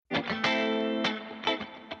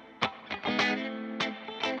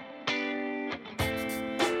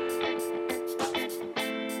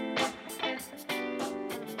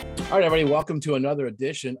All right, everybody, welcome to another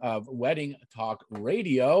edition of Wedding Talk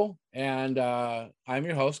Radio. And I'm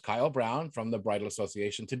your host, Kyle Brown from the Bridal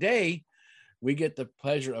Association. Today, we get the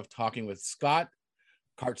pleasure of talking with Scott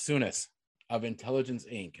Kartsounes of Intelligence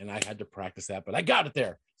Inc. And I had to practice that, but I got it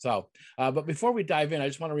there. So, but before we dive in, I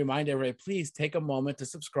just want to remind everybody, please take a moment to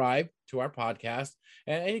subscribe to our podcast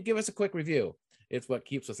and give us a quick review. It's what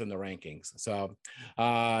keeps us in the rankings. So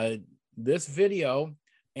this video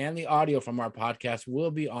and the audio from our podcast will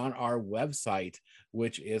be on our website,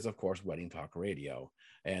 which is, of course, Wedding Talk Radio.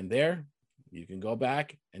 And there you can go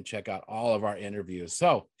back and check out all of our interviews.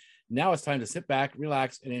 So now it's time to sit back,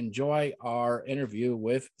 relax, and enjoy our interview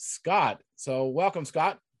with Scott. So welcome,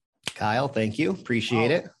 Scott. Kyle, thank you.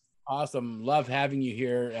 Appreciate it. Awesome. Love having you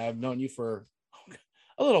here. I've known you for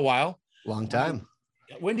a little while. Long time.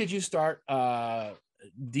 When did you start?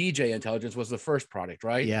 DJ Intelligence was the first product,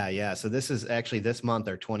 right? Yeah. So this is actually this month,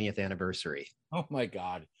 our 20th anniversary. Oh my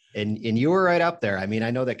God. And you were right up there. I mean, I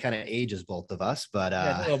know that kind of ages both of us, but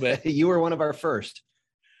a little bit. You were one of our first.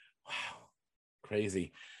 Wow.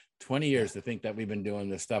 Crazy. 20 years to think that we've been doing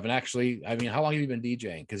this stuff. And actually, I mean, how long have you been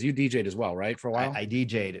DJing? Because you DJ'd as well, right? For a while? I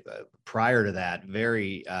DJ'd prior to that,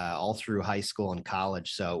 all through high school and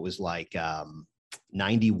college. So it was like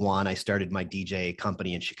 91, I started my DJ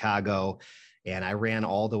company in Chicago. And I ran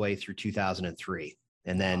all the way through 2003.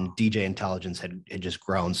 And then DJ Intelligence had just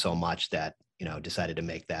grown so much that, decided to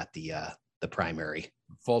make that the primary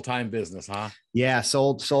full-time business, huh? Yeah.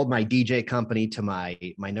 Sold my DJ company to my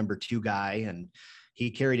number two guy, and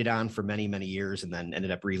he carried it on for many, many years and then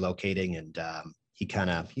ended up relocating. And he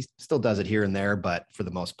still does it here and there, but for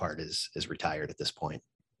the most part is retired at this point.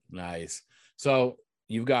 Nice. So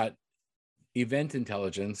you've got Event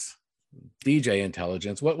Intelligence, DJ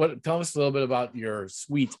Intelligence. What tell us a little bit about your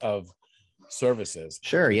suite of services.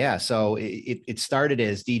 Sure. Yeah. So it started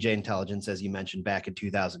as DJ Intelligence, as you mentioned, back in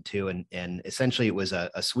 2002. And essentially it was a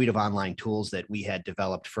suite of online tools that we had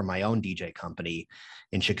developed for my own DJ company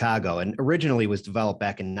in Chicago. And originally was developed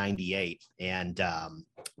back in 98. And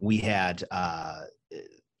we had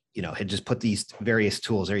just put these various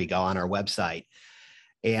tools, there you go, on our website.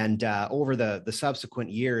 And over the subsequent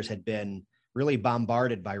years had been really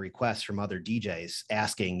bombarded by requests from other DJs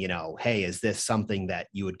asking, hey, is this something that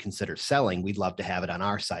you would consider selling? We'd love to have it on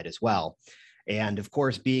our site as well. And of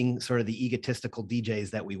course, being sort of the egotistical DJs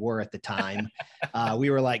that we were at the time, we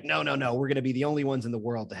were like, no, we're going to be the only ones in the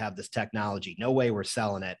world to have this technology. No way we're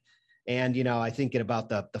selling it. And, I think at about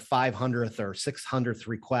the 500th or 600th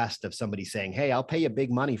request of somebody saying, hey, I'll pay you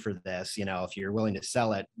big money for this, if you're willing to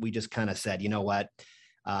sell it, we just kind of said, you know what,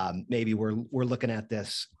 maybe we're looking at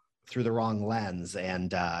this through the wrong lens.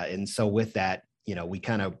 And so with that, we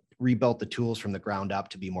kind of rebuilt the tools from the ground up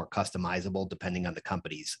to be more customizable depending on the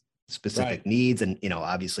company's specific needs and,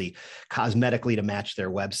 obviously cosmetically to match their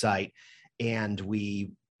website. And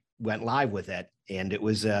we went live with it. And it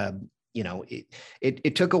was,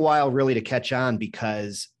 it took a while really to catch on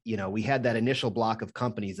because, we had that initial block of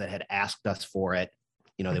companies that had asked us for it.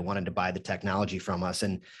 They wanted to buy the technology from us.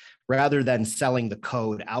 And rather than selling the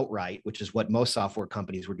code outright, which is what most software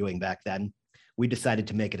companies were doing back then, we decided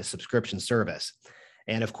to make it a subscription service.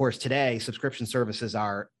 And of course, today, subscription services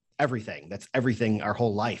are everything. That's everything. Our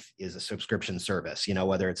whole life is a subscription service,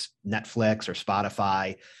 whether it's Netflix or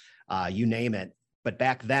Spotify, you name it. But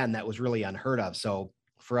back then, that was really unheard of. So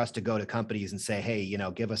for us to go to companies and say, hey,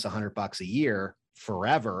 give us $100 a year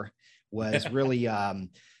forever was really...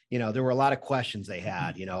 there were a lot of questions they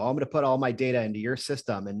had, I'm going to put all my data into your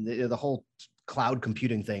system. And the whole cloud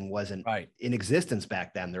computing thing wasn't in existence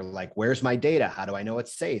back then. They're like, where's my data? How do I know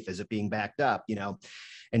it's safe? Is it being backed up?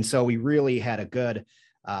 And so we really had a good,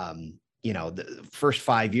 the first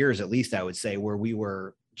 5 years, at least I would say, where we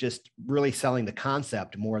were just really selling the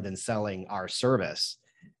concept more than selling our service.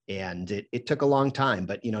 And it took a long time,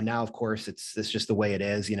 but, now, of course, it's just the way it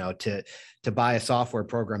is, to buy a software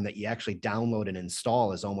program that you actually download and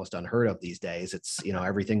install is almost unheard of these days. It's,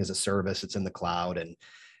 everything is a service, it's in the cloud.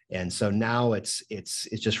 And so now it's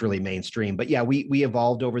just really mainstream. But yeah, we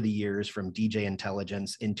evolved over the years from DJ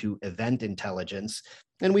Intelligence into Event Intelligence,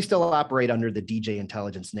 and we still operate under the DJ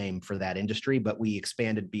Intelligence name for that industry, but we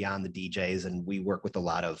expanded beyond the DJs, and we work with a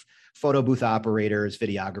lot of photo booth operators,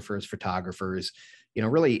 videographers, photographers,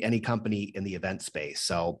 really any company in the event space.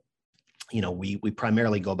 So, we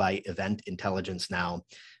primarily go by Event Intelligence now,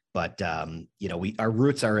 but our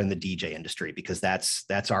roots are in the DJ industry because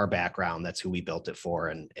that's our background. That's who we built it for.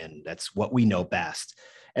 And that's what we know best.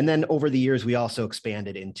 And then over the years, we also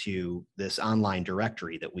expanded into this online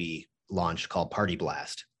directory that we launched called Party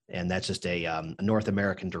Blast. And that's just a North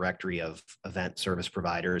American directory of event service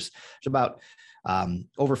providers. There's about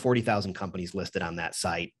over 40,000 companies listed on that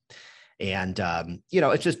site. And,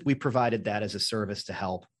 it's just, we provided that as a service to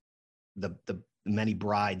help the many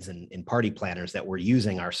brides and party planners that were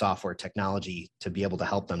using our software technology to be able to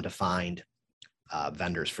help them to find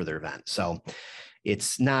vendors for their event. So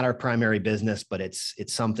it's not our primary business, but it's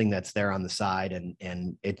something that's there on the side,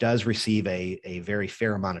 and it does receive a very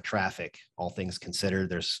fair amount of traffic, all things considered.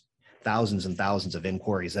 There's thousands and thousands of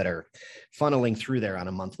inquiries that are funneling through there on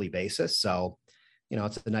a monthly basis. So,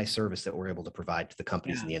 it's a nice service that we're able to provide to the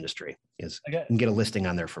companies in the industry, is you can get a listing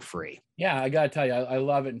on there for free. Yeah, I got to tell you, I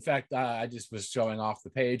love it. In fact, I just was showing off the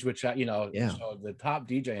page, which, showed the top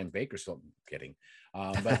DJ in Bakersfield. I'm kidding.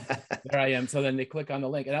 But there I am. So then they click on the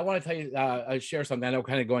link. And I want to tell you, I share something. I know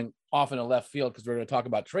kind of going off in a left field because we're going to talk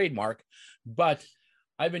about trademark, but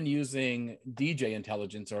I've been using DJ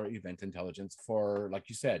intelligence or event intelligence for, like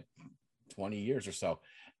you said, 20 years or so.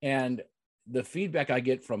 And the feedback I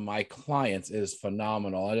get from my clients is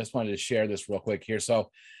phenomenal. I just wanted to share this real quick here. So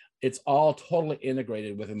it's all totally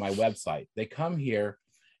integrated within my website. They come here,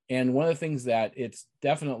 and one of the things that it's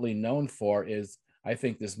definitely known for is, I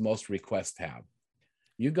think, this most requests tab.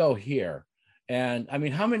 You go here, and I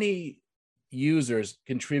mean, how many users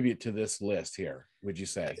contribute to this list here, would you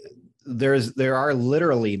say? There are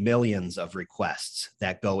literally millions of requests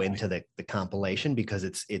that go into the compilation, because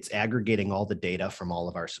it's aggregating all the data from all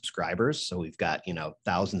of our subscribers. So we've got,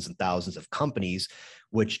 thousands and thousands of companies,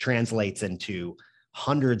 which translates into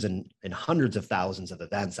hundreds and hundreds of thousands of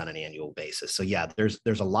events on an annual basis. So yeah,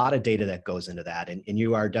 there's a lot of data that goes into that. And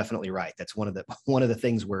you are definitely right. That's one of the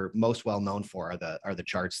things we're most well known for are the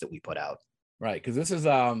charts that we put out. Right. Because this is,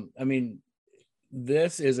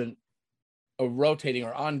 this isn't a rotating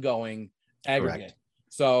or ongoing aggregate. Correct.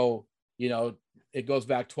 So, it goes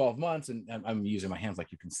back 12 months, and I'm using my hands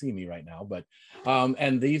like you can see me right now, but,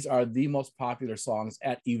 and these are the most popular songs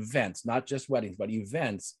at events, not just weddings, but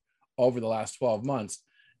events over the last 12 months.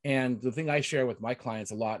 And the thing I share with my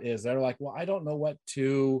clients a lot is they're like, well, I don't know what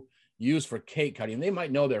to use for cake cutting. They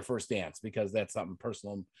might know their first dance because that's something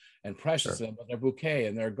personal and precious to them, but their bouquet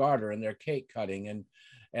and their garter and their cake cutting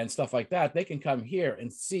and stuff like that, they can come here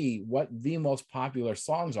and see what the most popular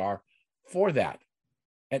songs are for that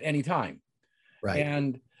at any time. Right.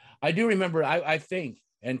 And I do remember, I think,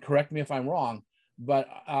 and correct me if I'm wrong, but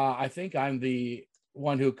I think I'm the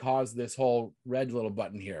one who caused this whole red little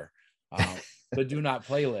button here, the do not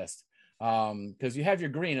playlist, because you have your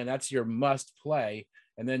green and that's your must play,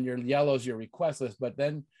 and then your yellow is your request list. But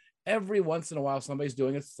then every once in a while, somebody's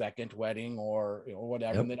doing a second wedding or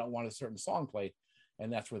whatever, and they don't want a certain song played.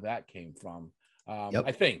 And that's where that came from.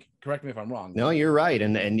 I think, correct me if I'm wrong. No, you're right.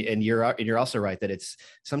 And you're also right that it's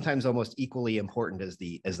sometimes almost equally important as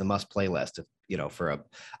the must playlist, for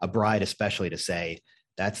a bride, especially, to say,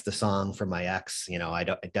 that's the song for my ex. I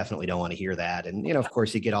definitely don't want to hear that. And, of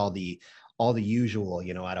course you get all the usual,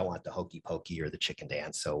 I don't want the hokey pokey or the chicken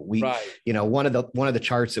dance. So we, one of the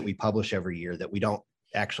charts that we publish every year that we don't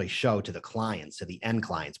actually show to the clients, to the end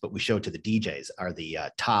clients, but we show to the DJs, are the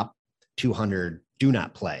top 200 do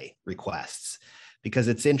not play requests, because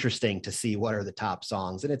it's interesting to see what are the top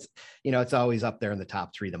songs. And it's, it's always up there in the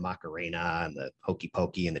top 3, the Macarena and the hokey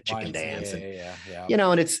pokey and the chicken dance. And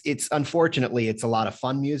it's unfortunately, it's a lot of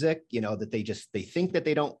fun music, that they think that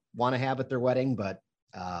they don't want to have at their wedding, but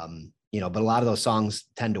but a lot of those songs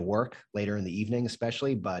tend to work later in the evening,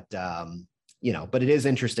 especially, but it is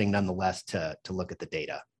interesting nonetheless to look at the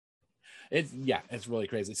data. It's really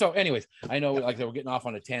crazy. So anyways, I know we're getting off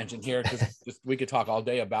on a tangent here, because we could talk all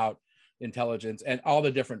day about intelligence and all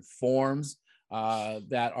the different forms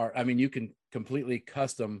that are, you can completely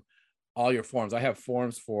custom all your forms. I have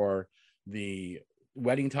forms for the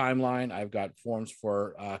wedding timeline. I've got forms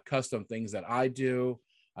for custom things that I do.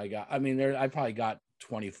 I probably got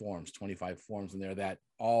 25 forms in there that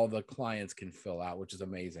all the clients can fill out, which is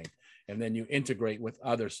amazing. And then you integrate with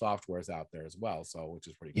other softwares out there as well. So, which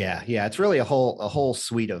is pretty cool. Yeah. It's really a whole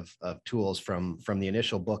suite of tools from the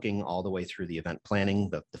initial booking all the way through the event planning,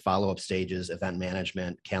 the follow-up stages, event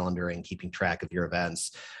management, calendaring, keeping track of your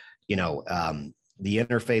events. The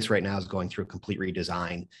interface right now is going through a complete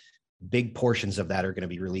redesign. Big portions of that are going to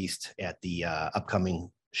be released at the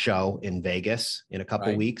upcoming show in Vegas in a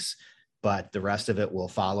couple weeks, but the rest of it will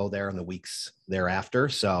follow there in the weeks thereafter.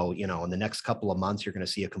 So, in the next couple of months, you're going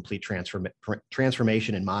to see a complete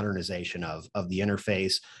transformation and modernization of the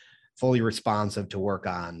interface, fully responsive to work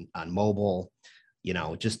on mobile,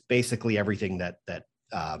 just basically everything that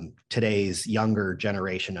today's younger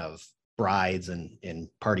generation of brides and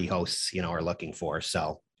party hosts, are looking for.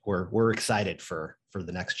 So we're excited for for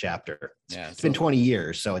the next chapter. It's so, been 20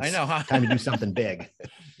 years, so it's I know, huh? time to do something big.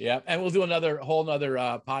 Yeah, and we'll do whole nother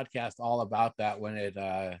podcast all about that when it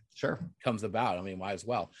sure comes about. I mean, might as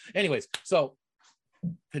well. Anyways, so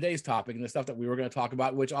today's topic and the stuff that we were going to talk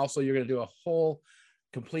about, which also you're going to do a whole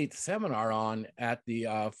complete seminar on at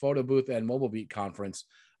the Photo Booth and Mobile Beat conference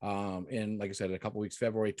in, like I said, a couple weeks,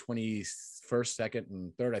 February 21st, 2nd,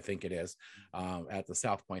 and 3rd, I think it is, at the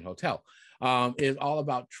South Point Hotel, is all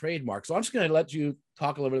about trademarks. So I'm just going to let you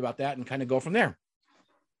talk a little bit about that and kind of go from there.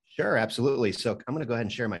 Sure, absolutely. So I'm going to go ahead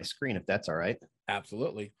and share my screen if that's all right.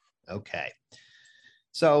 Absolutely. Okay.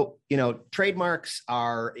 So, trademarks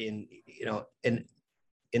are an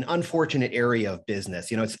unfortunate area of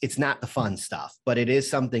business. It's not the fun stuff, but it is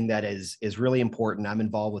something that is really important. I'm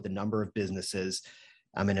involved with a number of businesses.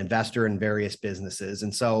 I'm an investor in various businesses.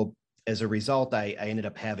 And so as a result, I ended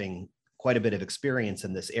up having quite a bit of experience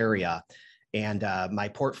in this area. And my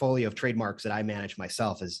portfolio of trademarks that I manage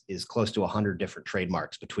myself is close to 100 different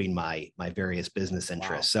trademarks between my various business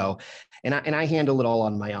interests. Wow. So, and I handle it all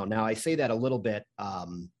on my own. Now I say that a little bit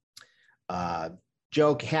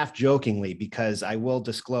half jokingly, because I will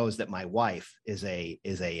disclose that my wife is a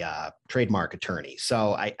trademark attorney.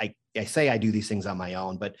 So I say I do these things on my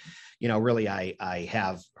own, but really I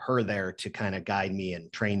have her there to kind of guide me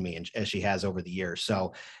and train me, and as she has over the years.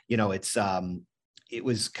 So it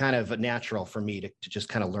was kind of natural for me to just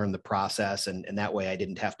kind of learn the process, and that way I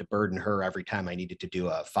didn't have to burden her every time I needed to do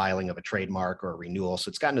a filing of a trademark or a renewal. So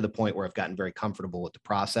it's gotten to the point where I've gotten very comfortable with the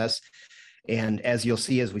process. And as you'll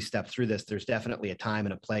see, as we step through this, there's definitely a time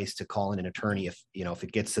and a place to call in an attorney if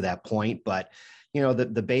it gets to that point. But,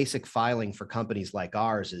 the basic filing for companies like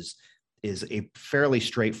ours is a fairly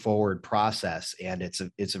straightforward process. And it's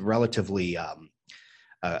a relatively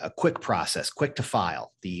a quick process, quick to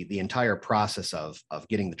file. The entire process of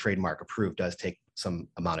getting the trademark approved does take some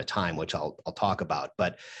amount of time, which I'll talk about.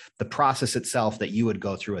 But the process itself that you would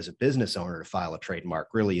go through as a business owner to file a trademark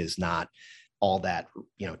really is not all that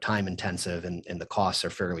time intensive, and the costs are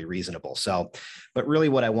fairly reasonable. So, but really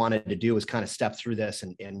what I wanted to do is kind of step through this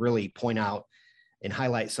and really point out and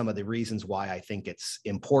highlight some of the reasons why I think it's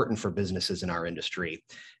important for businesses in our industry.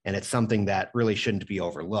 And it's something that really shouldn't be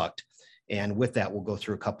overlooked. And with that, we'll go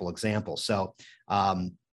through a couple examples. So,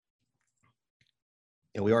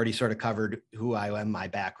 we already sort of covered who I am, my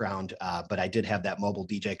background, but I did have that mobile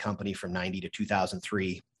DJ company from 90 to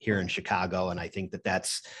 2003 here in Chicago. And I think that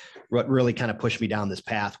that's what really kind of pushed me down this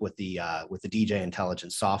path with the DJ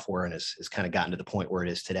intelligence software, and has kind of gotten to the point where it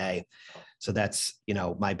is today. So that's,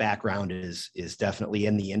 my background is definitely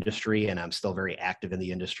in the industry, and I'm still very active in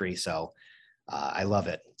the industry. So I love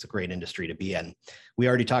it. It's a great industry to be in. We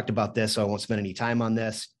already talked about this, so I won't spend any time on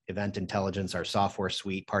this. Event Intelligence, our software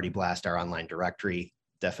suite, Party Blast, our online directory.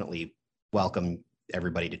 Definitely welcome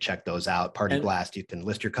everybody to check those out. Party Blast, you can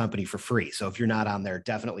list your company for free. So if you're not on there,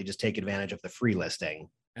 definitely just take advantage of the free listing.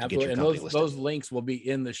 Absolutely. And those links will be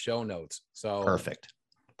in the show notes. So perfect.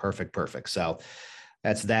 So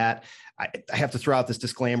that's that. I have to throw out this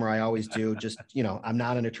disclaimer. I always do. Just, I'm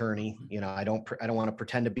not an attorney. I don't want to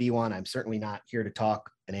pretend to be one. I'm certainly not here to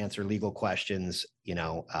talk and answer legal questions,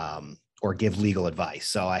 or give legal advice.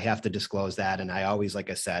 So I have to disclose that. And I always,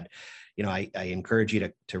 like I said, I encourage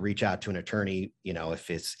you to reach out to an attorney,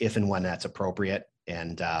 if and when that's appropriate.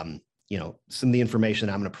 And, some of the information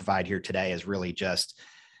I'm going to provide here today is really just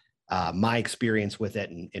my experience with it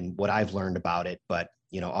and what I've learned about it. But,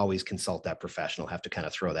 always consult that professional. Have to kind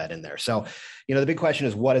of throw that in there. So, the big question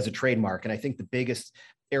is, what is a trademark? And I think the biggest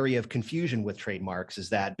area of confusion with trademarks is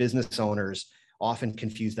that business owners often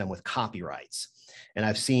confuse them with copyrights. And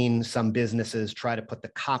I've seen some businesses try to put the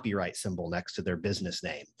copyright symbol next to their business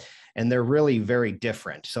name, and they're really very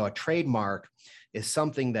different. So a trademark is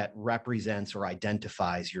something that represents or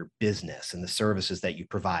identifies your business and the services that you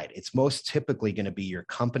provide. It's most typically going to be your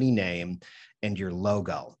company name and your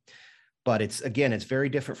logo. But it's very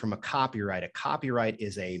different from a copyright. A copyright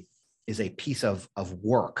is a piece of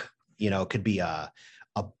work. It could be a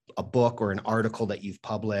book or an article that you've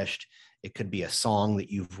published. It could be a song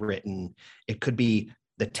that you've written. It could be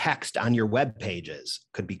the text on your web pages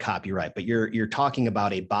could be copyright, but you're talking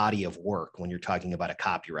about a body of work when you're talking about a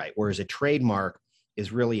copyright. Whereas a trademark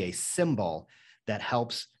is really a symbol that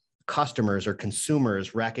helps customers or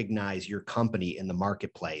consumers recognize your company in the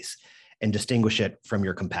marketplace and distinguish it from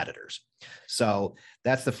your competitors. So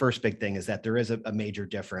that's the first big thing, is that there is a major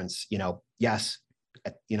difference. Yes,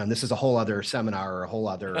 this is a whole other seminar or a whole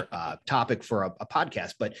other topic for a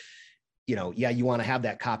podcast, but you want to have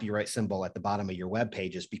that copyright symbol at the bottom of your web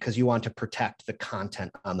pages because you want to protect the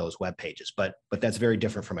content on those web pages. But that's very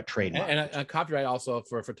different from a trademark. And a copyright also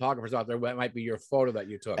for photographers out there, it might be your photo that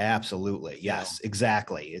you took. Absolutely. Yes,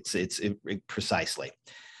 exactly. It's precisely.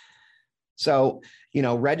 So,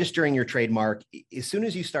 registering your trademark, as soon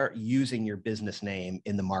as you start using your business name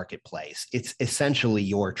in the marketplace, it's essentially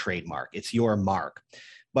your trademark. It's your mark.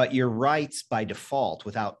 But your rights by default,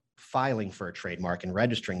 without filing for a trademark and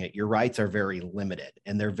registering it, your rights are very limited.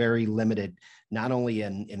 And they're very limited not only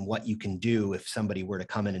in what you can do if somebody were to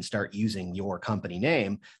come in and start using your company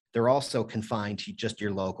name, they're also confined to just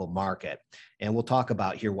your local market. And we'll talk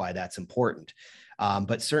about here why that's important.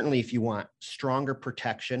 But certainly if you want stronger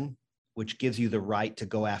protection, which gives you the right to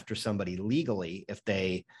go after somebody legally if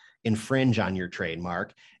they infringe on your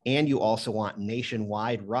trademark, and you also want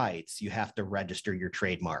nationwide rights, you have to register your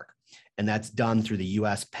trademark. And that's done through the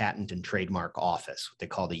U.S. Patent and Trademark Office, what they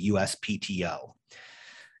call the USPTO.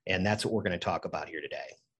 And that's what we're going to talk about here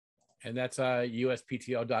today. And that's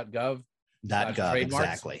uspto.gov. .gov,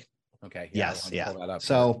 exactly. Okay. Yes. Yeah.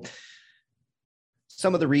 So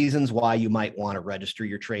some of the reasons why you might want to register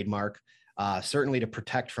your trademark, certainly to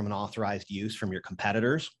protect from unauthorized use from your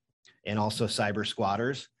competitors and also cyber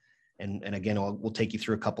squatters. And again, we'll take you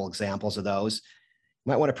through a couple examples of those. You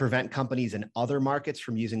might want to prevent companies in other markets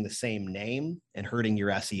from using the same name and hurting your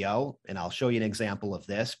SEO. And I'll show you an example of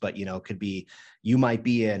this, but it could be, you might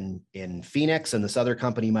be in Phoenix and this other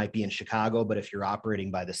company might be in Chicago, but if you're operating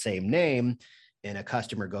by the same name and a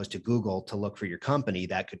customer goes to Google to look for your company,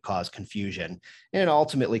 that could cause confusion. And it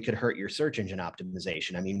ultimately could hurt your search engine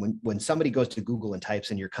optimization. I mean, when somebody goes to Google and types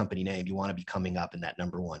in your company name, you want to be coming up in that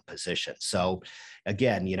 #1 position. So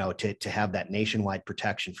again, to have that nationwide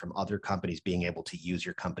protection from other companies being able to use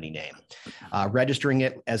your company name. Registering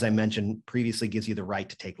it, as I mentioned previously, gives you the right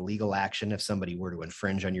to take legal action. If somebody were to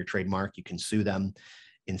infringe on your trademark, you can sue them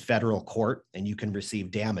in federal court, and you can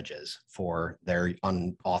receive damages for their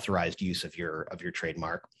unauthorized use of your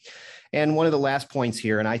trademark. And one of the last points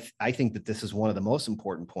here, and I think that this is one of the most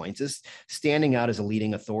important points, is standing out as a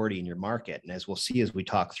leading authority in your market. And as we'll see as we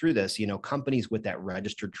talk through this, companies with that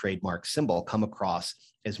registered trademark symbol come across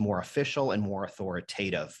as more official and more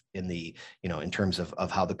authoritative in the, in terms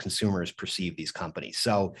of how the consumers perceive these companies.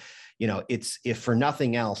 So, if for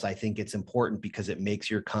nothing else, I think it's important because it makes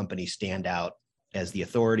your company stand out as the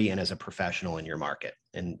authority and as a professional in your market.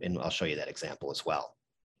 And I'll show you that example as well.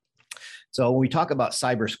 So when we talk about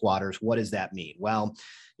cyber squatters, what does that mean? Well,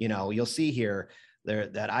 you'll see here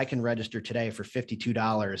that I can register today for $52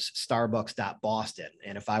 starbucks.boston.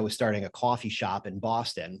 And if I was starting a coffee shop in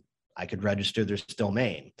Boston, I could register this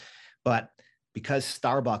domain. But because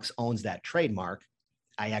Starbucks owns that trademark,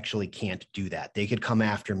 I actually can't do that. They could come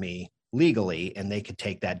after me legally, and they could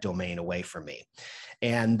take that domain away from me.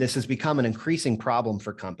 And this has become an increasing problem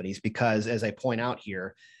for companies because, as I point out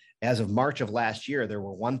here, as of March of last year, there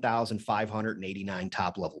were 1,589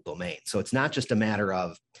 top-level domains. So it's not just a matter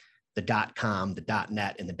of the .com, the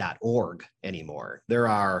 .net, and the .org anymore. There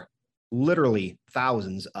are literally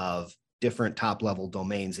thousands of different top-level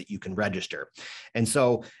domains that you can register. And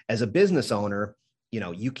so as a business owner,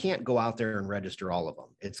 you can't go out there and register all of them.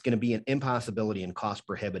 It's going to be an impossibility and cost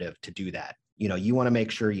prohibitive to do that. You want to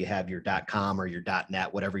make sure you have your .com or your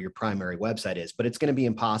 .net, whatever your primary website is, but it's going to be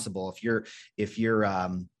impossible if you're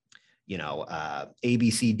ABC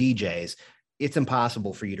DJs. It's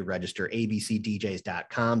impossible for you to register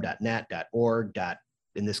abcdjs.com, .net, .org,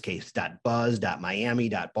 in this case, .buzz,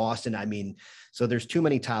 .miami, .boston. I mean, so there's too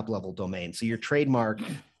many top level domains. So your trademark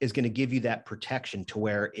is going to give you that protection to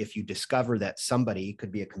where if you discover that somebody,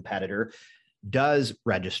 could be a competitor, does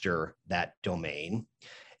register that domain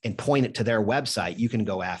and point it to their website, you can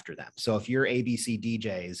go after them. So if you're ABC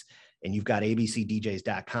DJs and you've got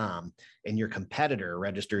abcdjs.com and your competitor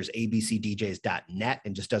registers abcdjs.net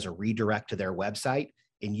and just does a redirect to their website,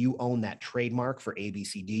 and you own that trademark for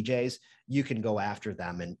ABC DJs, you can go after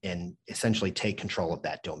them and essentially take control of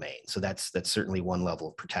that domain. So that's certainly one level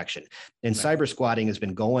of protection. And right. Cyber squatting has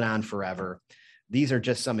been going on forever. These are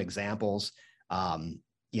just some examples,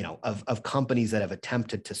 of companies that have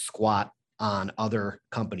attempted to squat on other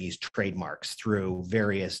companies' trademarks through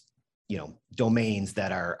various, domains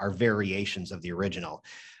that are variations of the original.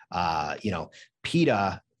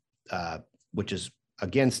 PETA, which is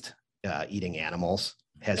against eating animals,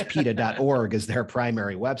 has PETA.org as their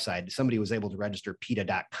primary website. Somebody was able to register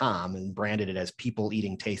PETA.com and branded it as people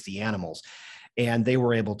eating tasty animals. And they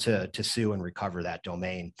were able to sue and recover that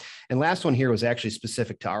domain. And last one here was actually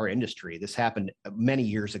specific to our industry. This happened many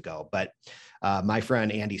years ago, but my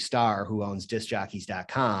friend Andy Starr, who owns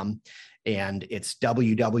discjockeys.com, and it's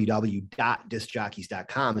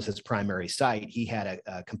www.discjockeys.com as its primary site. He had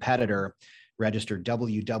a competitor register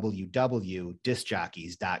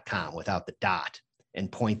www.discjockeys.com without the dot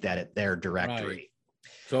and point that at their directory. Right.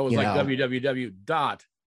 So it was like www dot.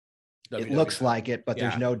 It looks like it, but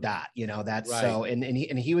there's no dot, that's right. So,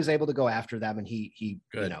 and he was able to go after them, and he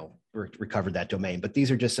recovered that domain. But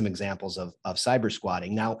these are just some examples of cyber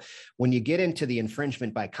squatting. Now, when you get into the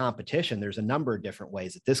infringement by competition, there's a number of different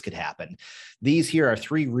ways that this could happen. These here are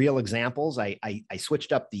 3 real examples. I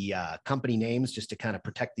switched up the company names just to kind of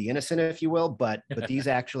protect the innocent, if you will, but these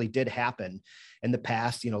actually did happen in the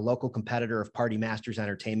past. Local competitor of Party Masters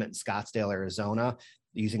Entertainment in Scottsdale, Arizona,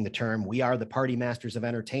 using the term "we are the Party Masters of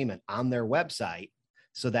Entertainment" on their website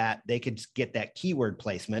so that they could get that keyword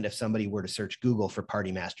placement. If somebody were to search Google for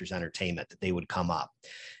Party Masters Entertainment, that they would come up.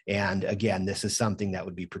 And again, this is something that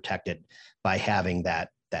would be protected by having that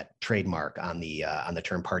trademark on the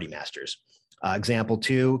term Party Masters. Example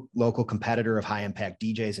 2, local competitor of High Impact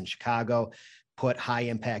DJs in Chicago put High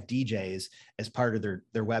Impact DJs as part of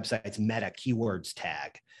their website's meta keywords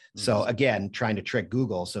tag. So again, trying to trick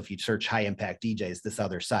Google. So if you search High Impact DJs, this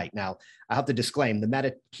other site. Now, I have to disclaim, the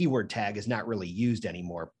meta keyword tag is not really used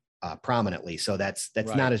anymore prominently. So that's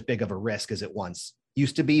right. Not as big of a risk as it once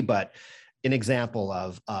used to be, but an example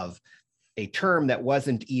of a term that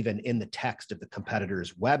wasn't even in the text of the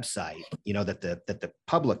competitor's website, that the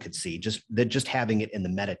public could see, just having it in the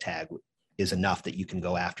meta tag is enough that you can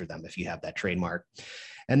go after them if you have that trademark.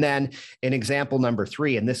 And then in example number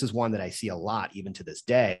 3, and this is one that I see a lot even to this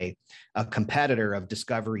day, a competitor of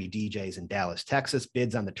Discovery DJs in Dallas, Texas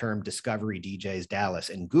bids on the term Discovery DJs Dallas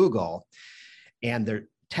in Google, and the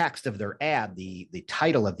text of their ad, the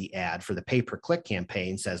title of the ad for the pay-per-click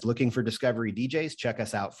campaign says, "Looking for Discovery DJs? Check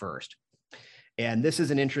us out first." And this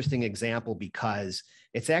is an interesting example because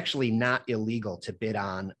it's actually not illegal to bid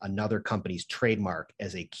on another company's trademark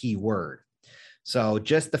as a keyword. So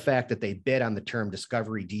just the fact that they bid on the term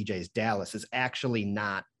Discovery DJs Dallas is actually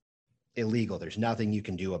not illegal. There's nothing you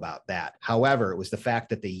can do about that. However, it was the fact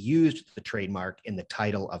that they used the trademark in the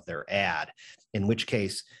title of their ad, in which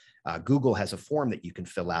case Google has a form that you can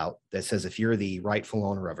fill out that says if you're the rightful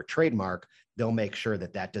owner of a trademark, they'll make sure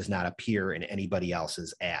that that does not appear in anybody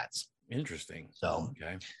else's ads. Interesting. So,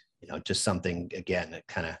 okay. Just something, again, that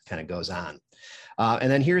kind of goes on.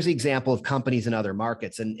 And then here's the example of companies in other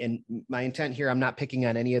markets. And my intent here, I'm not picking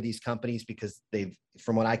on any of these companies because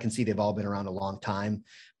from what I can see, they've all been around a long time.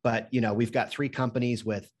 But, we've got 3 companies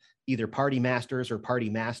with either Party Masters or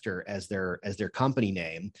Party Master as their company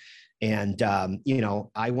name. And,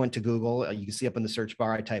 I went to Google, you can see up in the search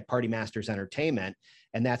bar, I typed Party Masters Entertainment,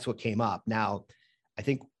 and that's what came up. Now, I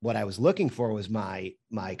think what I was looking for was my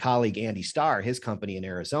colleague, Andy Starr, his company in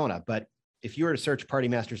Arizona. But if you were to search Party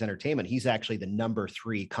Masters Entertainment, he's actually the number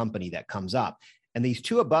 3 company that comes up. And these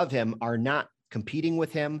 2 above him are not competing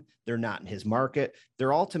with him. They're not in his market.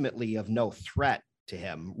 They're ultimately of no threat to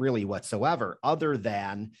him really whatsoever, other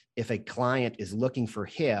than if a client is looking for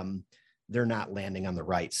him, they're not landing on the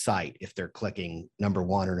right site if they're clicking number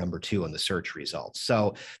 1 or number 2 in the search results.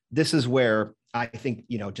 So this is where I think,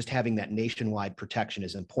 just having that nationwide protection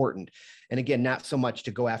is important. And again, not so much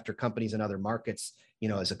to go after companies in other markets,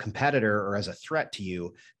 as a competitor or as a threat to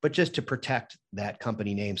you, but just to protect that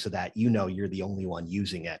company name so that you're the only one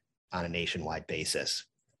using it on a nationwide basis.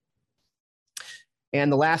 And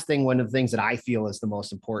the last thing, one of the things that I feel is the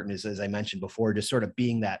most important is, as I mentioned before, just sort of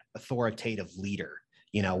being that authoritative leader.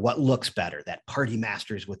 What looks better, that Party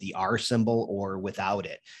Masters with the R symbol or without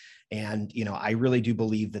it? And, I really do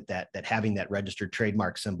believe that having that registered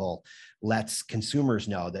trademark symbol lets consumers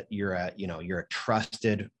know that you're a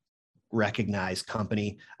trusted, recognized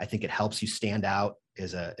company. I think it helps you stand out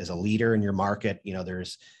as a leader in your market.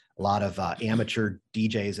 There's a lot of amateur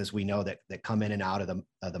DJs, as we know, that come in and out of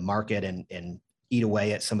the market and eat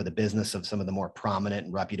away at some of the business of some of the more prominent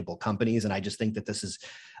and reputable companies. And I just think that this is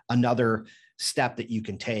another step that you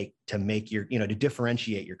can take to make to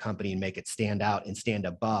differentiate your company and make it stand out and stand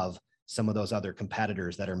above some of those other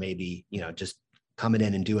competitors that are maybe, just coming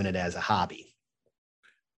in and doing it as a hobby.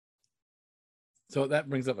 So that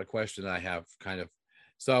brings up a question I have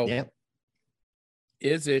So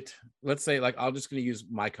is it, let's say, like, I'm just going to use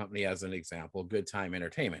my company as an example, Good Time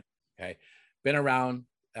Entertainment. Okay. Been around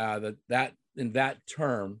in that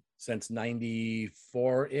term since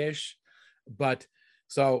 94-ish. But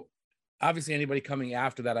so obviously anybody coming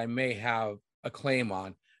after that, I may have a claim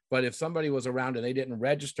on. But if somebody was around and they didn't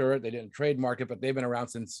register it, they didn't trademark it, but they've been around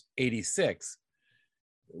since 86,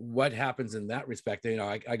 what happens in that respect?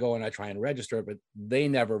 I go and I try and register it, but they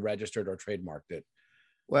never registered or trademarked it.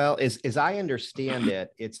 Well, as I understand it,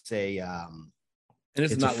 it's And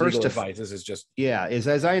this is it's a not first legal to advice. This is just Yeah, as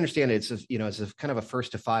I understand it, it's a kind of a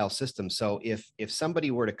first to file system. So if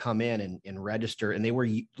somebody were to come in and register, and they were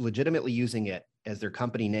legitimately using it as their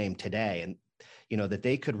company name today, and that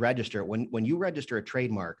they could register when you register a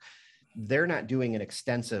trademark, they're not doing an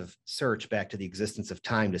extensive search back to the existence of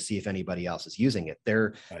time to see if anybody else is using it.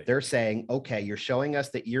 They're saying, okay, you're showing us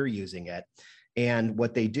that you're using it. And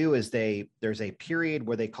what they do is there's a period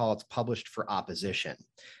where they call it's published for opposition.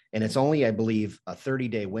 And it's only, I believe, a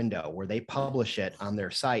 30-day window where they publish it on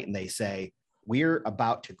their site and they say, we're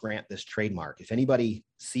about to grant this trademark. If anybody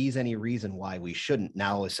sees any reason why we shouldn't,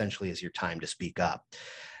 now essentially is your time to speak up.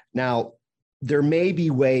 Now, there may be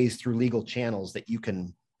ways through legal channels that you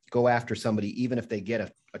can go after somebody, even if they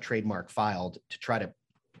get a trademark filed, to try to,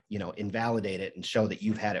 invalidate it and show that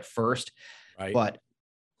you've had it first. right. But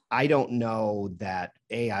I don't know that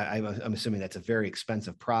I'm assuming that's a very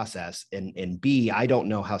expensive process, and B, I don't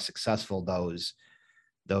know how successful those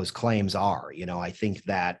claims are. I think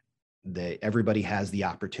that everybody has the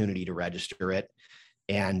opportunity to register it,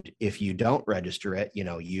 and if you don't register it,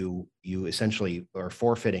 you essentially are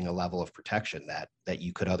forfeiting a level of protection that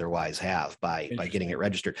you could otherwise have by getting it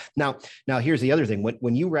registered. Now here's the other thing: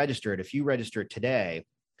 when you register it, if you register it today,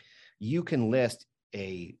 you can list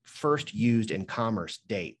a first used in commerce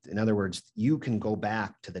date. In other words, you can go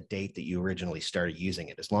back to the date that you originally started using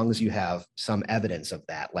it, as long as you have some evidence of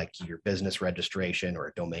that, like your business registration or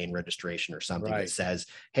a domain registration or something that says,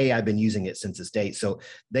 hey, I've been using it since this date. So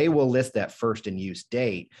they will list that first in use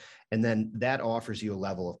date. And then that offers you a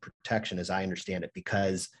level of protection, as I understand it,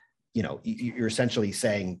 because, you're essentially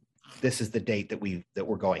saying this is the date that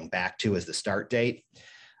we're going back to as the start date.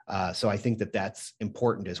 So I think that that's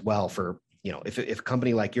important as well for, if a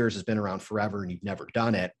company like yours has been around forever and you've never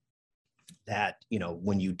done it, that,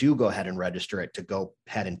 when you do go ahead and register it, to go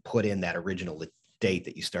ahead and put in that original date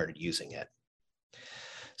that you started using it.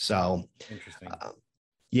 So, interesting.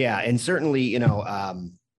 Yeah. And certainly,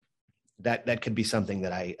 that could be something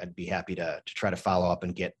that I'd be happy to try to follow up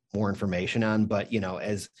and get more information on. But,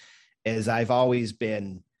 as I've always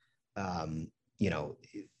been,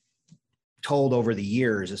 told over the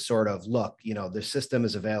years, is sort of, look, the system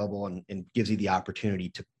is available and gives you the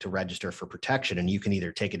opportunity to register for protection, and you can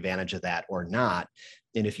either take advantage of that or not.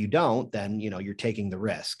 And if you don't, then, you're taking the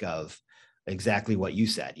risk of exactly what you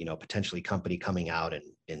said, potentially company coming out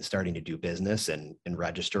and starting to do business and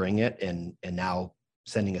registering it, and now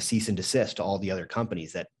sending a cease and desist to all the other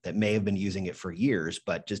companies that may have been using it for years,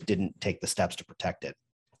 but just didn't take the steps to protect it.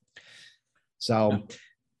 So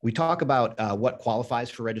we talk about what qualifies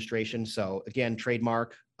for registration. So again,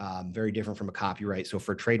 trademark, very different from a copyright. So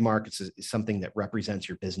for trademark, it's something that represents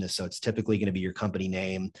your business. So it's typically going to be your company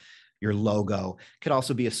name, your logo. It could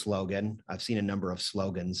also be a slogan. I've seen a number of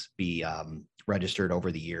slogans be registered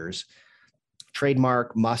over the years.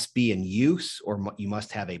 Trademark must be in use, or you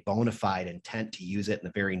must have a bona fide intent to use it in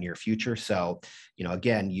the very near future. So,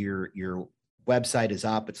 again, your website is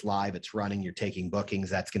up, it's live, it's running, you're taking bookings.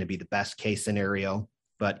 That's going to be the best case scenario.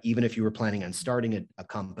 But even if you were planning on starting a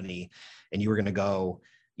company and you were going to go,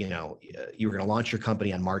 you were going to launch your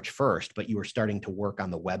company on March 1st, but you were starting to work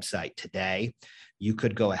on the website today, you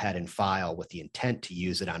could go ahead and file with the intent to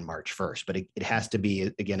use it on March 1st. But it has to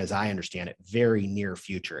be, again, as I understand it, very near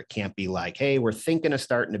future. It can't be like, hey, we're thinking of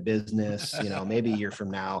starting a business, maybe a year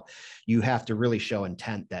from now. You have to really show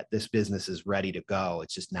intent that this business is ready to go.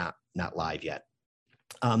 It's just not live yet.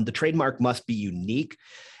 The trademark must be unique.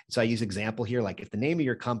 So I use example here, like if the name of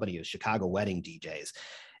your company is Chicago Wedding DJs,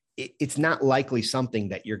 it's not likely something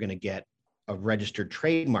that you're going to get a registered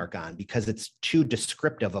trademark on, because it's too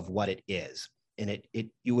descriptive of what it is. And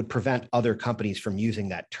you would prevent other companies from using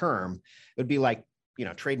that term. It would be like,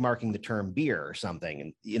 trademarking the term beer or something.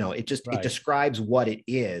 And, it describes what it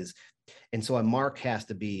is. And so a mark has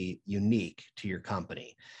to be unique to your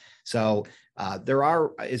company. So there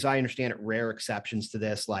are, as I understand it, rare exceptions to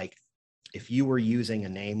this. Like if you were using a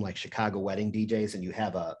name like Chicago Wedding DJs and you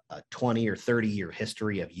have a 20 or 30-year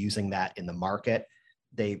history of using that in the market,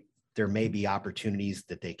 there may be opportunities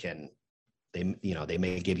that they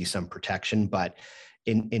may give you some protection. But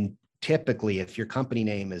in typically, if your company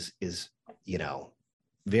name is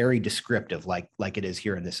very descriptive, like it is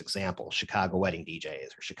here in this example, Chicago Wedding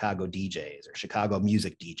DJs or Chicago DJs or Chicago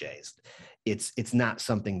Music DJs, it's not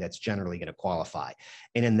something that's generally going to qualify.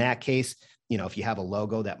 And in that case, if you have a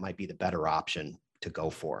logo, that might be the better option to go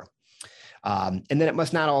for. And then it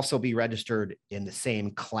must not also be registered in the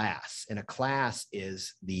same class. And a class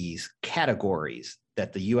is these categories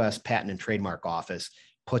that the U.S. Patent and Trademark Office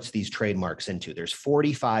puts these trademarks into. There's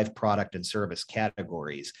 45 product and service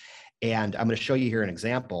categories. And I'm going to show you here an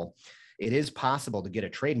example. It is possible to get a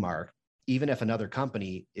trademark even if another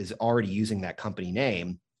company is already using that company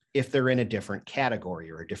name, if they're in a different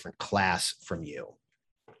category or a different class from you.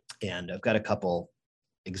 And I've got a couple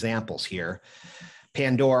examples here: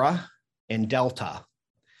 Pandora and Delta.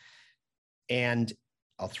 And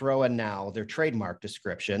I'll throw in now their trademark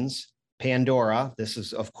descriptions. Pandora, this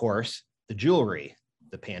is, of course, the jewelry,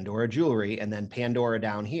 the Pandora jewelry, and then Pandora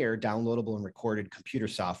down here, downloadable and recorded computer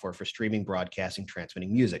software for streaming, broadcasting,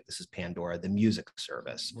 transmitting music. This is Pandora, the music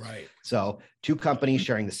service. Right. So two companies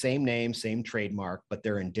sharing the same name, same trademark, but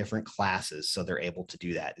they're in different classes. So they're able to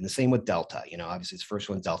do that. And the same with Delta. You know, obviously this first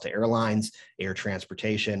one, Delta Airlines, air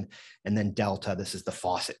transportation, and then Delta, this is the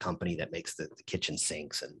faucet company that makes the kitchen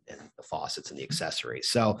sinks and the faucets and the accessories.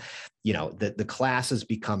 So, you know, the classes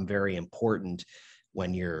become very important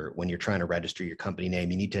when you're trying to register your company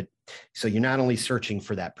name. You need to, so you're not only searching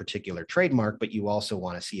for that particular trademark, but you also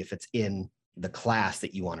want to see if it's in the class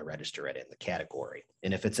that you want to register it in, the category.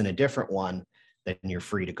 And if it's in a different one, then you're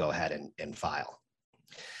free to go ahead and file.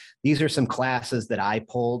 These are some classes that I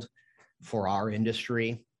pulled for our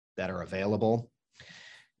industry that are available.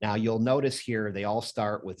 Now you'll notice here, they all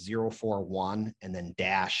start with 041 and then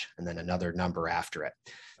dash and then another number after it.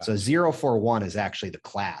 So 041 is actually the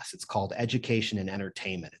class. It's called Education and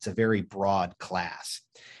Entertainment. It's a very broad class.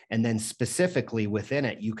 And then specifically within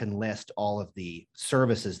it, you can list all of the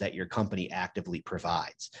services that your company actively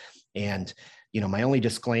provides. And, you know, my only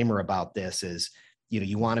disclaimer about this is, you know,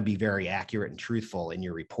 you want to be very accurate and truthful in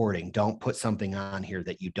your reporting. Don't put something on here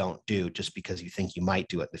that you don't do just because you think you might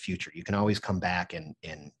do it in the future. You can always come back and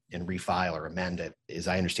refile or amend it, as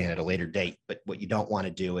I understand, at a later date. But what you don't want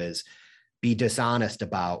to do is be dishonest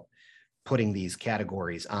about putting these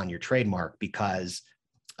categories on your trademark, because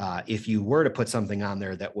if you were to put something on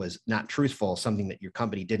there that was not truthful, something that your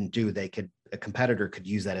company didn't do, a competitor could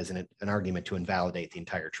use that as an argument to invalidate the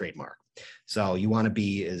entire trademark. So you want to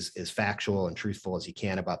be as factual and truthful as you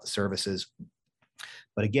can about the services.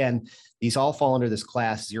 But again, these all fall under this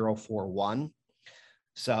class 041.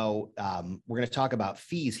 So we're going to talk about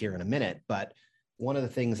fees here in a minute, but one of the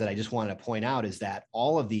things that I just wanted to point out is that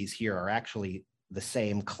all of these here are actually the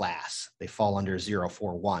same class. They fall under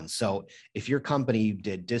 041. So if your company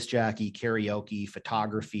did disc jockey, karaoke,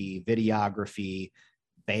 photography, videography,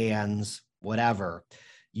 bands, whatever,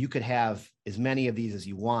 you could have as many of these as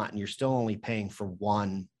you want, and you're still only paying for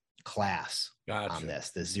one class on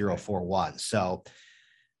this 041. So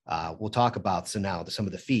we'll talk about now some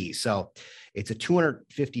of the fees. So it's a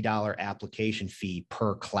 $250 application fee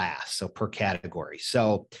per class, so per category.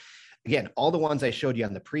 So again, all the ones I showed you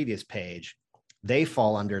on the previous page, they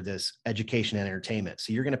fall under this education and entertainment.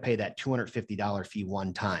 So you're going to pay that $250 fee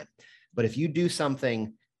one time. But if you do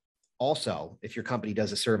something also, if your company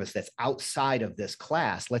does a service that's outside of this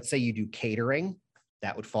class, let's say you do catering,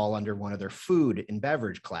 that would fall under one of their food and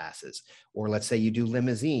beverage classes. Or let's say you do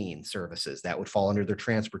limousine services, that would fall under their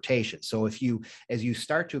transportation. So if you, as you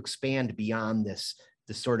start to expand beyond this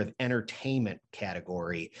sort of entertainment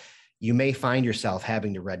category, you may find yourself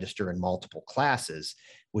having to register in multiple classes,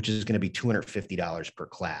 which is going to be $250 per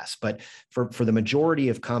class. But for the majority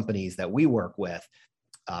of companies that we work with,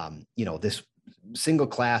 you know, this single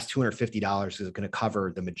class $250 is going to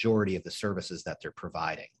cover the majority of the services that they're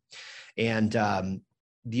providing. And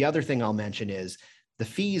the other thing I'll mention is the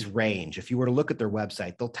fees range. If you were to look at their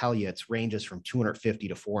website, they'll tell you it ranges from $250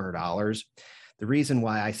 to $400. The reason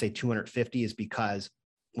why I say $250 is because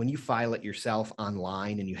when you file it yourself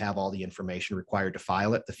online and you have all the information required to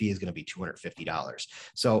file it, the fee is going to be $250.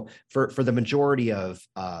 So for the majority of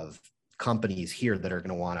companies here that are going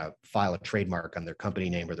to want to file a trademark on their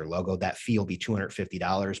company name or their logo, that fee will be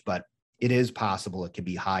 $250, but it is possible it could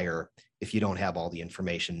be higher if you don't have all the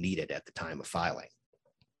information needed at the time of filing.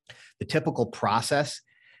 The typical process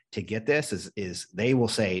to get this is they will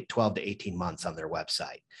say 12 to 18 months on their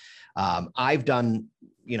website. I've done,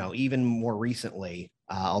 you know, even more recently,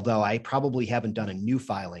 although I probably haven't done a new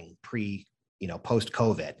filing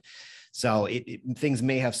post-COVID. So things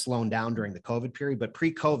may have slowed down during the COVID period, but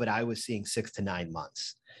pre-COVID, I was seeing 6 to 9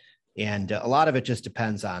 months. And a lot of it just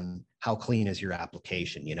depends on how clean is your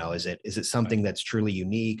application. You know, is it something that's truly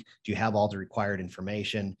unique? Do you have all the required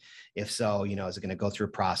information? If so, you know, is it going to go through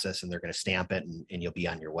a process and they're going to stamp it and you'll be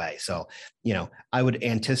on your way? So, you know, I would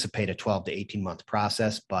anticipate a 12 to 18 month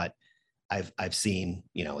process, but I've seen,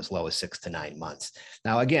 you know, as low as 6 to 9 months.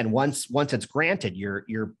 Now, again, once it's granted,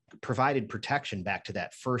 you're provided protection back to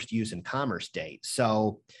that first use in commerce date.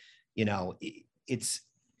 So, you know,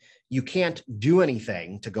 you can't do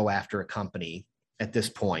anything to go after a company at this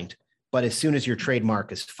point, but as soon as your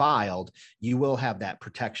trademark is filed, you will have that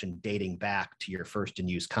protection dating back to your first in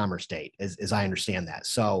use commerce date, as I understand that.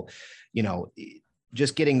 So, you know,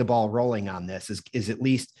 just getting the ball rolling on this is at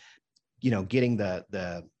least, getting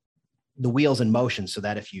the wheels in motion, so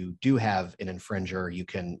that if you do have an infringer, you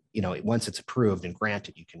can, once it's approved and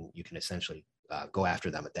granted, you can essentially go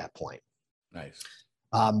after them at that point. Nice.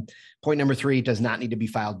 Point number 3, does not need to be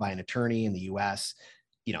filed by an attorney in the U.S.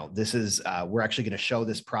 This is, we're actually going to show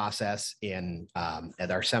this process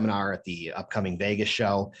at our seminar at the upcoming Vegas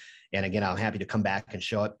show. And again, I'm happy to come back and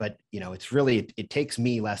show it, but it's really, it takes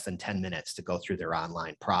me less than 10 minutes to go through their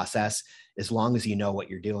online process. As long as you know what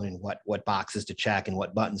you're doing, what boxes to check and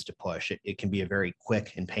what buttons to push, it can be a very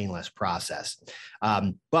quick and painless process.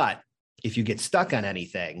 But if you get stuck on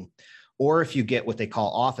anything, or if you get what they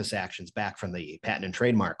call office actions back from the Patent and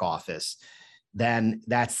Trademark Office, then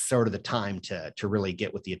that's sort of the time to really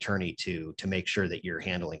get with the attorney to make sure that you're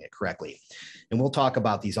handling it correctly. And we'll talk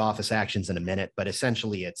about these office actions in a minute, but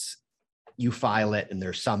essentially it's, you file it and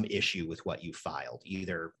there's some issue with what you filed.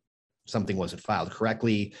 Either something wasn't filed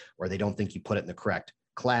correctly, or they don't think you put it in the correct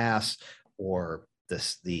class, or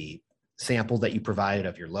the sample that you provided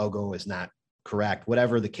of your logo is not correct.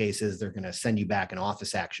 Whatever the case is, they're going to send you back an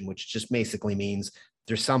office action, which just basically means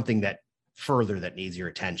there's something that further that needs your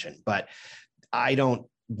attention. But I don't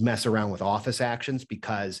mess around with office actions,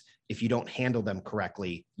 because if you don't handle them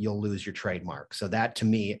correctly, you'll lose your trademark. So that, to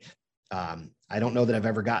me, I don't know that I've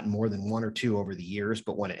ever gotten more than 1 or 2 over the years,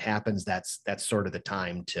 but when it happens, that's sort of the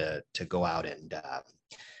time to go out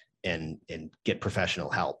and get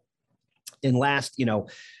professional help. And last,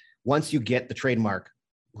 once you get the trademark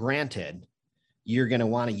granted, you're going to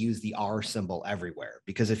want to use the R symbol everywhere,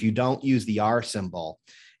 because if you don't use the R symbol,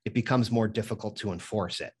 it becomes more difficult to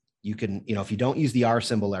enforce it. You can, if you don't use the R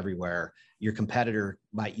symbol everywhere, your competitor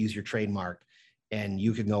might use your trademark, and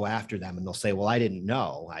you can go after them and they'll say, well, I didn't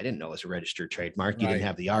know it was a registered trademark. You didn't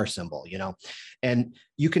have the R symbol, and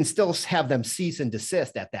you can still have them cease and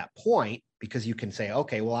desist at that point, because you can say,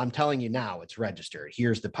 okay, well, I'm telling you now it's registered.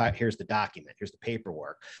 Here's the document, here's the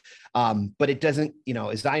paperwork. But it doesn't,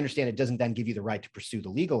 as I understand, it doesn't then give you the right to pursue the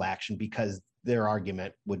legal action, because their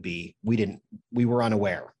argument would be, we were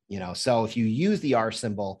unaware, So if you use the R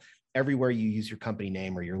symbol everywhere you use your company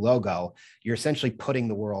name or your logo, you're essentially putting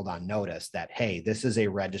the world on notice that, hey, this is a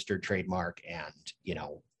registered trademark, and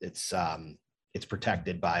it's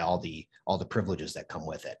protected by all the privileges that come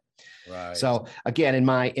with it. Right. So again, in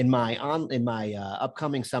my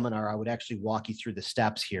upcoming seminar, I would actually walk you through the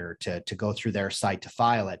steps here to go through their site to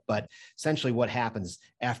file it. But essentially, what happens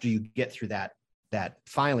after you get through that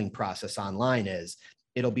filing process online is,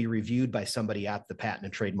 it'll be reviewed by somebody at the Patent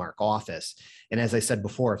and Trademark Office. And as I said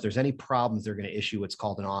before, if there's any problems, they're going to issue what's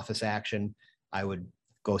called an office action. I would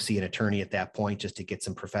go see an attorney at that point just to get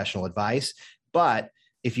some professional advice. But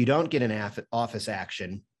if you don't get an office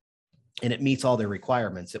action and it meets all their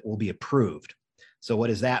requirements, it will be approved. So what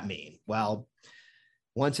does that mean? Well,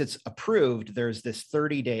 once it's approved, there's this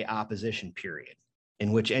 30-day opposition period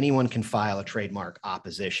in which anyone can file a trademark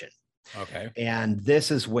opposition. Okay. And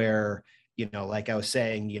this is where, like I was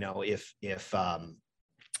saying, if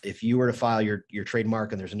you were to file your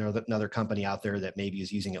trademark and there's another company out there that maybe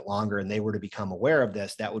is using it longer and they were to become aware of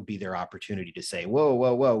this, that would be their opportunity to say,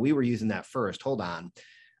 whoa, we were using that first, hold on.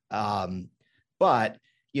 But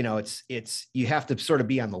it's you have to sort of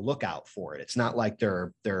be on the lookout for it. It's not like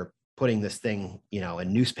they're putting this thing,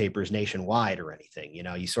 in newspapers nationwide or anything.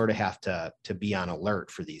 You sort of have to be on alert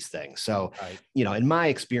for these things. So, Right. In my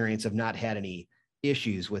experience, I've not had any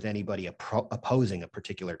issues with anybody opposing a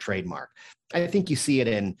particular trademark. I think you see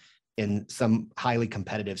it in some highly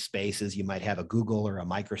competitive spaces. You might have a Google or a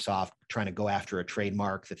Microsoft trying to go after a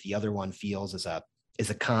trademark that the other one feels is a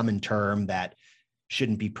common term that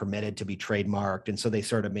shouldn't be permitted to be trademarked. And so they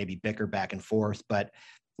sort of maybe bicker back and forth. But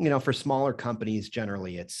for smaller companies,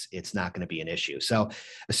 generally it's not going to be an issue. So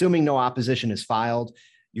assuming no opposition is filed,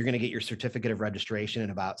 you're going to get your certificate of registration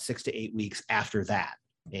in about 6 to 8 weeks after that.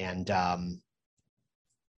 And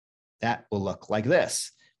that will look like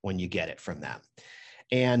this when you get it from them.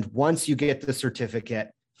 And once you get the certificate,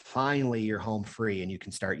 finally you're home free and you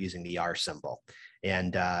can start using the R symbol.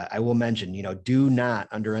 And I will mention, do not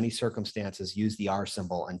under any circumstances use the R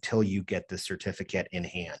symbol until you get the certificate in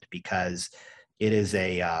hand, because it is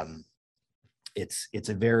it's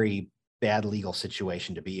a very bad legal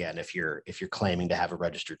situation to be in if you're claiming to have a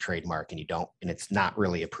registered trademark and you don't, and it's not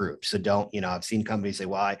really approved. So don't, I've seen companies say,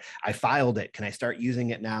 well, I filed it. Can I start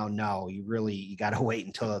using it now? No, you got to wait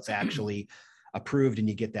until it's actually approved and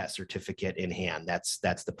you get that certificate in hand.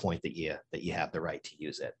 That's the point that you have the right to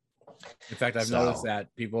use it. In fact, I've noticed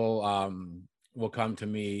that people will come to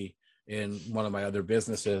me in one of my other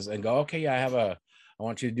businesses and go, okay, yeah, I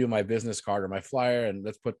want you to do my business card or my flyer, and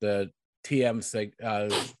let's put the TM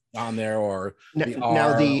on there, or the now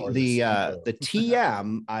R the or the C the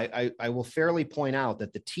TM, I will fairly point out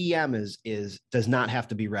that the TM does not have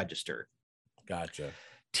to be registered. Gotcha.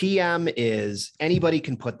 TM is anybody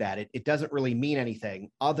can put that. It doesn't really mean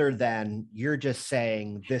anything other than you're just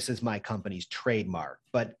saying this is my company's trademark,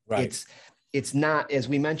 but Right. it's not, as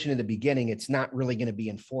we mentioned in the beginning, it's not really going to be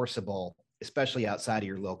enforceable, especially outside of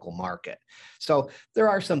your local market. So there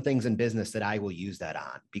are some things in business that I will use that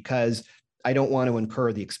on because I don't want to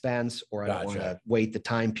incur the expense or I don't want to wait the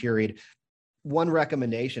time period. One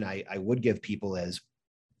recommendation I would give people is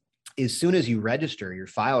as soon as you register your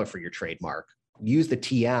filer for your trademark, use the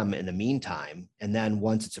TM in the meantime. And then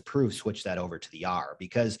once it's approved, switch that over to the R,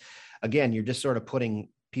 because again, you're just sort of putting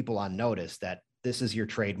people on notice that this is your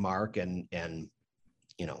trademark and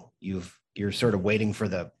you know, you're sort of waiting for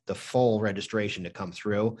the full registration to come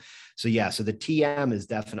through. So yeah, so the TM is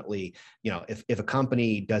definitely, you know, if a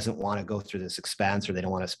company doesn't want to go through this expense or they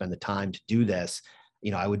don't want to spend the time to do this, you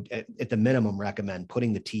know, I would at the minimum recommend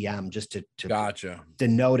putting the TM just to Gotcha.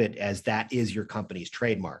 denote it as that is your company's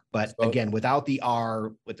trademark. But again, without the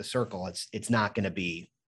R with the circle, it's not going to be.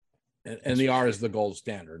 And the R is the gold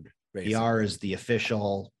standard. Basically. The R is the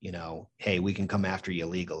official, you know, hey, we can come after you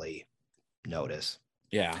legally notice.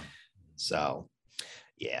 Yeah. So,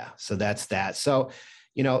 yeah, so that's that. So,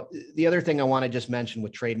 you know, the other thing I want to just mention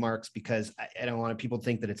with trademarks, because I don't want people to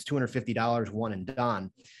think that it's $250 one and done.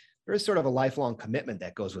 There is sort of a lifelong commitment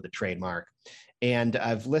that goes with a trademark. And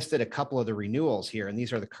I've listed a couple of the renewals here, and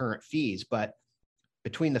these are the current fees. But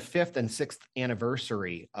between the 5th and 6th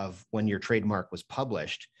anniversary of when your trademark was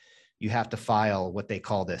published, you have to file what they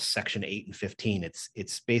call this Section 8 and 15.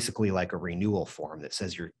 It's basically like a renewal form that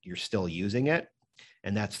says you're still using it.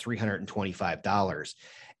 And that's $325.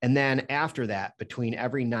 And then after that, between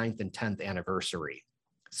every 9th and 10th anniversary,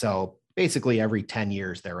 so basically every 10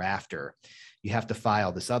 years thereafter, you have to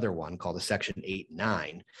file this other one called the Section 8 and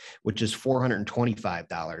 9, which is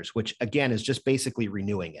 $425, which again is just basically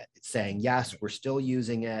renewing it. It's saying, yes, we're still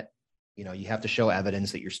using it. You know, you have to show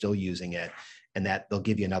evidence that you're still using it, and that they'll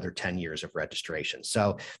give you another 10 years of registration.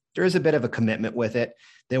 So there is a bit of a commitment with it.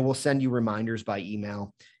 They will send you reminders by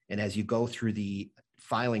email. And as you go through the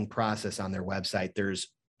filing process on their website, there's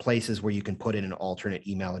places where you can put in an alternate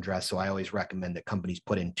email address. So I always recommend that companies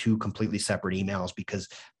put in 2 completely separate emails, because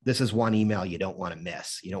this is one email you don't want to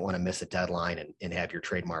miss. You don't want to miss a deadline and have your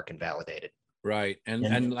trademark invalidated. Right.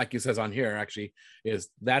 And like it says on here, actually,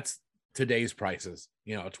 that's today's prices,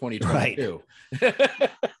 you know, 2022. Right.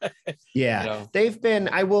 Yeah, you know? They've been,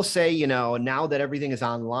 I will say, you know, now that everything is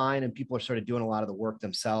online and people are sort of doing a lot of the work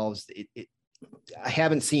themselves, I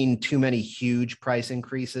haven't seen too many huge price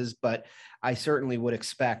increases, but I certainly would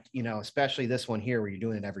expect, you know, especially this one here where you're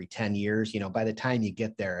doing it every 10 years, you know, by the time you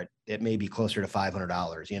get there, it may be closer to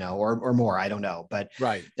 $500, you know, or more. I don't know, but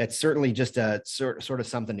right. That's certainly just a sort of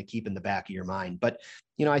something to keep in the back of your mind. But,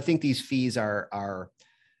 you know, I think these fees are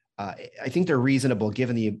I think they're reasonable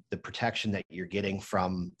given the protection that you're getting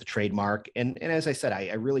from the trademark. And as I said,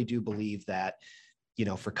 I really do believe that, you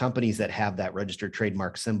know, for companies that have that registered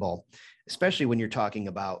trademark symbol, especially when you're talking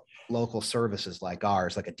about local services like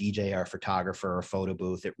ours, like a DJ or a photographer or a photo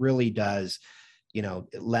booth, it really does, you know,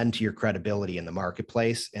 lend to your credibility in the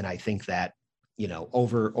marketplace. And I think that, you know,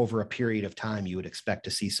 over a period of time, you would expect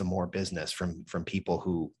to see some more business from people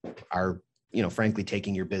who are, you know, frankly,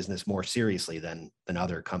 taking your business more seriously than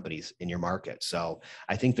other companies in your market. So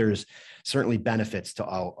I think there's certainly benefits to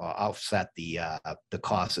offset the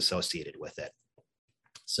costs associated with it.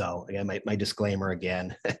 So again, my disclaimer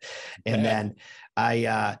again, and then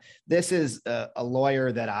this is a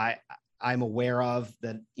lawyer that I'm aware of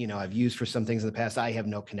that, you know, I've used for some things in the past. I have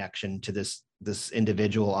no connection to this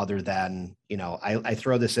individual other than, you know, I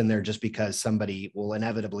throw this in there just because somebody will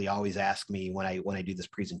inevitably always ask me when I do this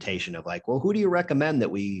presentation of like, well, who do you recommend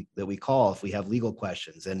that we call if we have legal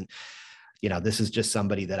questions? And, you know, this is just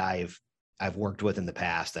somebody that I've worked with in the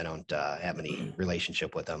past. I don't have any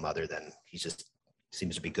relationship with him other than he's just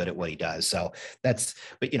seems to be good at what he does. So but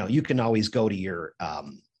you know, you can always go to your,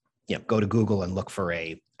 you know, go to Google and look for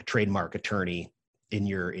a trademark attorney in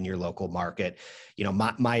your local market. You know,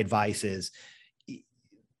 my advice is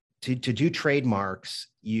to do trademarks,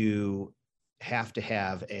 you have to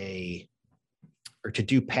have or to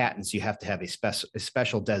do patents, you have to have a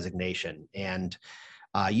special designation. And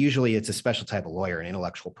usually it's a special type of lawyer, an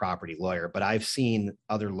intellectual property lawyer, but I've seen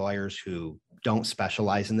other lawyers who don't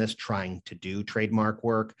specialize in this trying to do trademark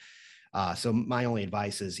work. So my only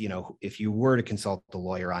advice is, you know, if you were to consult the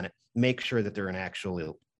lawyer on it, make sure that they're an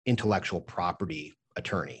actual intellectual property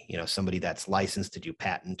attorney, you know, somebody that's licensed to do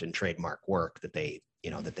patent and trademark work, that they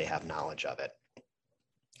have knowledge of it.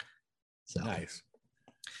 So nice.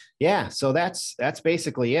 Yeah. So that's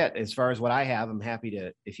basically it. As far as what I have, I'm happy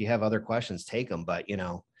to, if you have other questions, take them. But,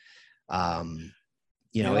 um,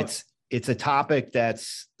 it's a topic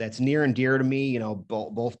that's near and dear to me,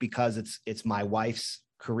 both because it's my wife's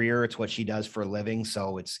career. It's what she does for a living.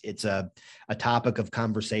 So it's a topic of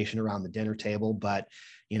conversation around the dinner table, but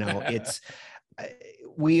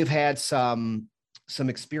we have had some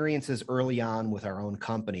experiences early on with our own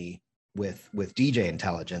company with DJ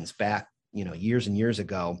Intelligence back, years and years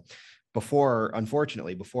ago.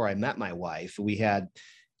 Unfortunately, before I met my wife, we had,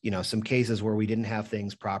 some cases where we didn't have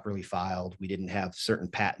things properly filed. We didn't have certain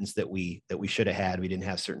patents that we should have had. We didn't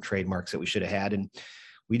have certain trademarks that we should have had. And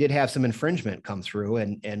we did have some infringement come through,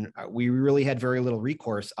 and we really had very little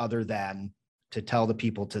recourse other than to tell the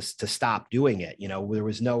people to stop doing it. There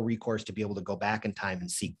was no recourse to be able to go back in time and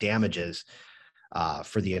seek damages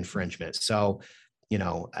for the infringement. So,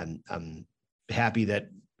 I'm happy that,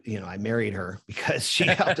 I married her because she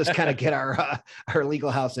helped us kind of get our legal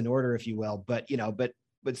house in order, if you will.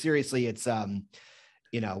 But seriously, it's,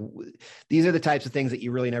 these are the types of things that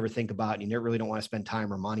you really never think about. And you really don't want to spend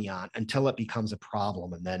time or money on until it becomes a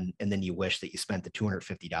problem. And then you wish that you spent the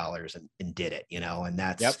 $250 and did it, and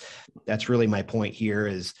that's really my point here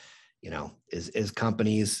is, as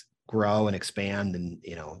companies grow and expand, and,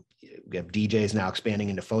 we have DJs now expanding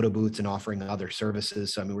into photo booths and offering other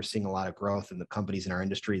services. So, we're seeing a lot of growth in the companies in our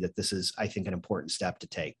industry that this is, I think, an important step to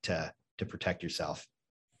take to protect yourself.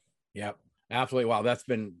 Yep, absolutely. Wow.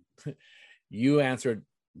 You answered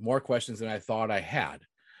more questions than I thought I had.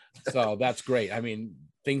 So that's great.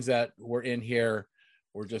 Things that were in here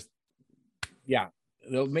were just, it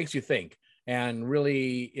makes you think. And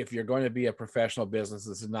really, if you're going to be a professional business,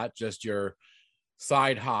 this is not just your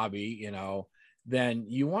side hobby, then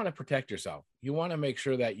you want to protect yourself. You want to make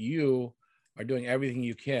sure that you are doing everything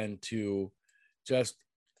you can to just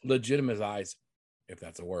legitimize, if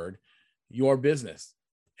that's a word, your business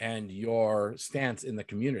and your stance in the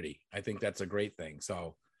community. I think that's a great thing.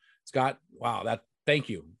 So, Scott, wow, thank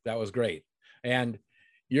you. That was great. And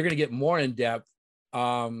you're going to get more in depth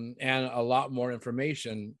and a lot more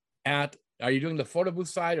information are you doing the photo booth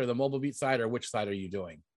side or the mobile beat side, or which side are you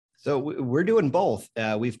doing? So we're doing both.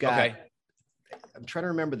 We've got, I'm trying to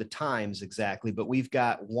remember the times exactly, but we've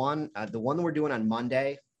got one, the one that we're doing on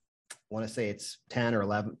Monday, I want to say it's 10 or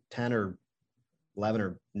 11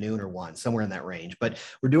 or noon or 1, somewhere in that range. But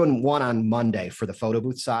we're doing one on Monday for the photo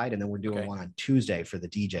booth side, and then we're doing one on Tuesday for the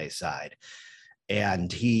DJ side.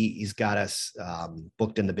 And he's got us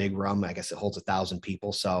booked in the big room. I guess it holds 1,000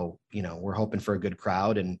 people. So, we're hoping for a good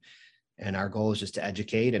crowd, and our goal is just to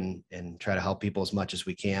educate and try to help people as much as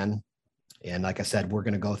we can. And like I said, we're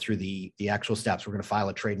going to go through the actual steps. We're going to file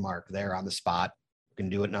a trademark there on the spot. We're going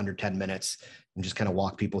to do it in under 10 minutes and just kind of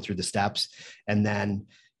walk people through the steps. And then,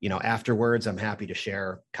 afterwards, I'm happy to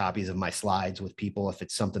share copies of my slides with people if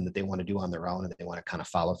it's something that they want to do on their own and they want to kind of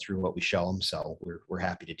follow through what we show them. So we're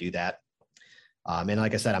happy to do that. And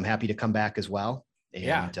like I said, I'm happy to come back as well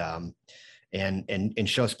and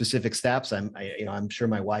show specific steps. I'm sure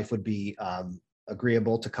my wife would be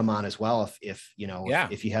agreeable to come on as well. If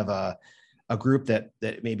you have a group that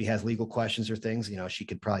maybe has legal questions or things, she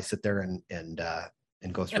could probably sit there and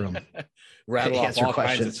go through them. Rattle off all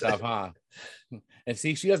kinds of stuff, huh? And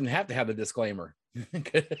see, she doesn't have to have the disclaimer.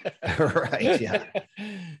 Right. Yeah.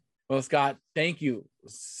 Well, Scott, thank you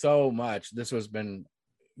so much. This has been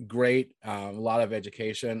great. A lot of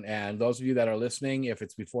education. And those of you that are listening, if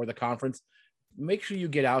it's before the conference, make sure you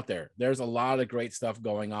get out there. There's a lot of great stuff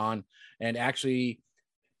going on. And actually,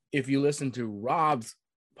 if you listen to Rob's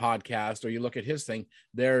podcast or you look at his thing,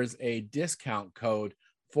 there's a discount code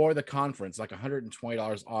for the conference, like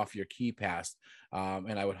 $120 off your key pass.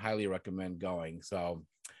 And I would highly recommend going. So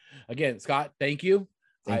again, Scott, thank you.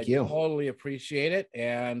 Thank you. Totally appreciate it.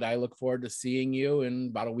 And I look forward to seeing you in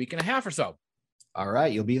about a week and a half or so. All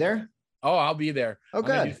right. You'll be there? Oh, I'll be there. Oh,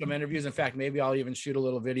 good. I'm gonna do some interviews. In fact, maybe I'll even shoot a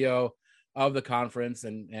little video of the conference,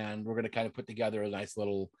 and we're going to kind of put together a nice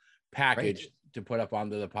little package to put up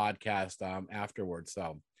onto the podcast afterwards.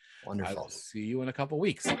 So wonderful. I'll see you in a couple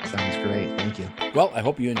weeks. Sounds great. Thank you. Well, I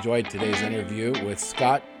hope you enjoyed today's interview with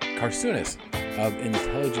Scott Kartsounes of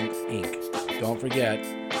Intelligent Inc. Don't forget,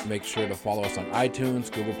 make sure to follow us on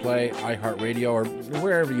iTunes, Google Play, iHeartRadio, or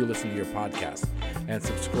wherever you listen to your podcast, and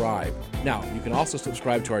subscribe. Now, you can also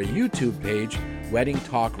subscribe to our YouTube page, Wedding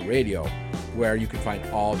Talk Radio, where you can find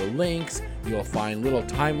all the links. You'll find little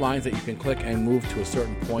timelines that you can click and move to a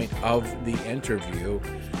certain point of the interview.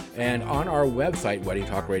 And on our website,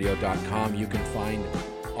 weddingtalkradio.com, you can find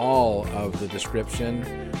all of the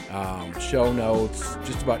description, show notes,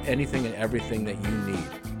 just about anything and everything that you need.